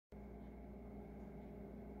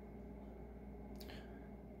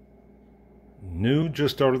New,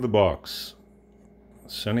 just out of the box,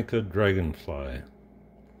 Seneca Dragonfly.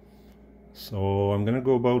 So I'm going to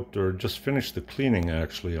go about, or just finish the cleaning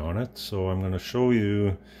actually on it. So I'm going to show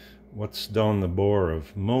you what's down the bore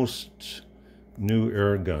of most new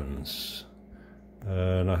air guns.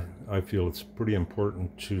 And I feel it's pretty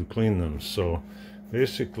important to clean them. So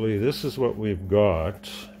basically this is what we've got.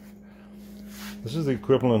 This is the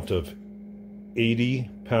equivalent of 80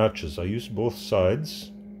 patches. I used both sides.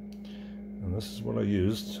 And this is what I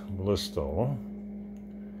used, Blistol.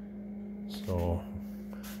 So,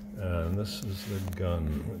 and this is the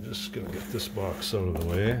gun. We're just going to get this box out of the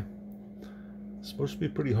way. It's supposed to be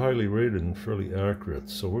pretty highly rated and fairly accurate,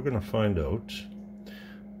 so we're going to find out.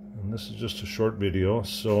 And this is just a short video,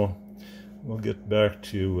 so we'll get back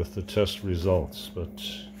to you with the test results. But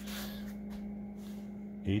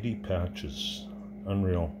 80 patches,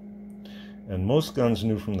 unreal. And most guns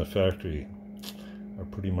new from the factory are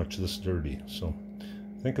pretty much this dirty, so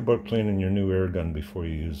think about cleaning your new air gun before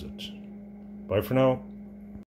you use it. Bye for now.